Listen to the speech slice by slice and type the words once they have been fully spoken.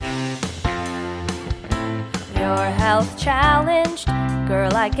you're health challenged,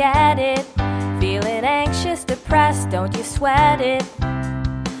 girl, I get it. Feeling anxious, depressed, don't you sweat it.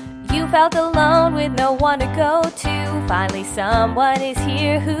 You felt alone with no one to go to. Finally someone is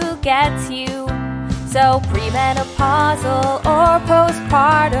here who gets you. So premenopausal or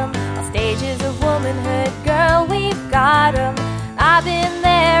postpartum, all stages of womanhood, girl, we've got 'em. I've been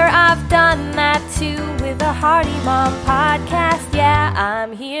there, I've done that too. With the Hardy Mom podcast, yeah,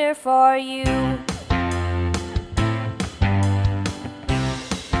 I'm here for you.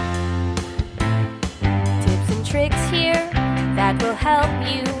 Tips and tricks here that will help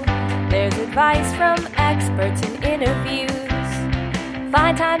you. There's advice from experts and interviews.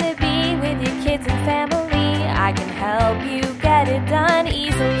 Find time to be with your kids and family. I can help you get it done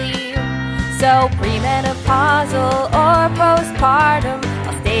easily. So premenopausal or postpartum,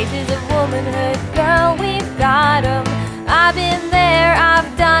 all stages of womanhood, girl, we've got 'em. I've been there,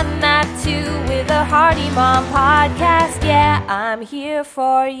 I've done that too. With the Hardy Mom podcast, yeah, I'm here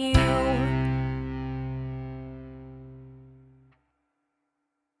for you.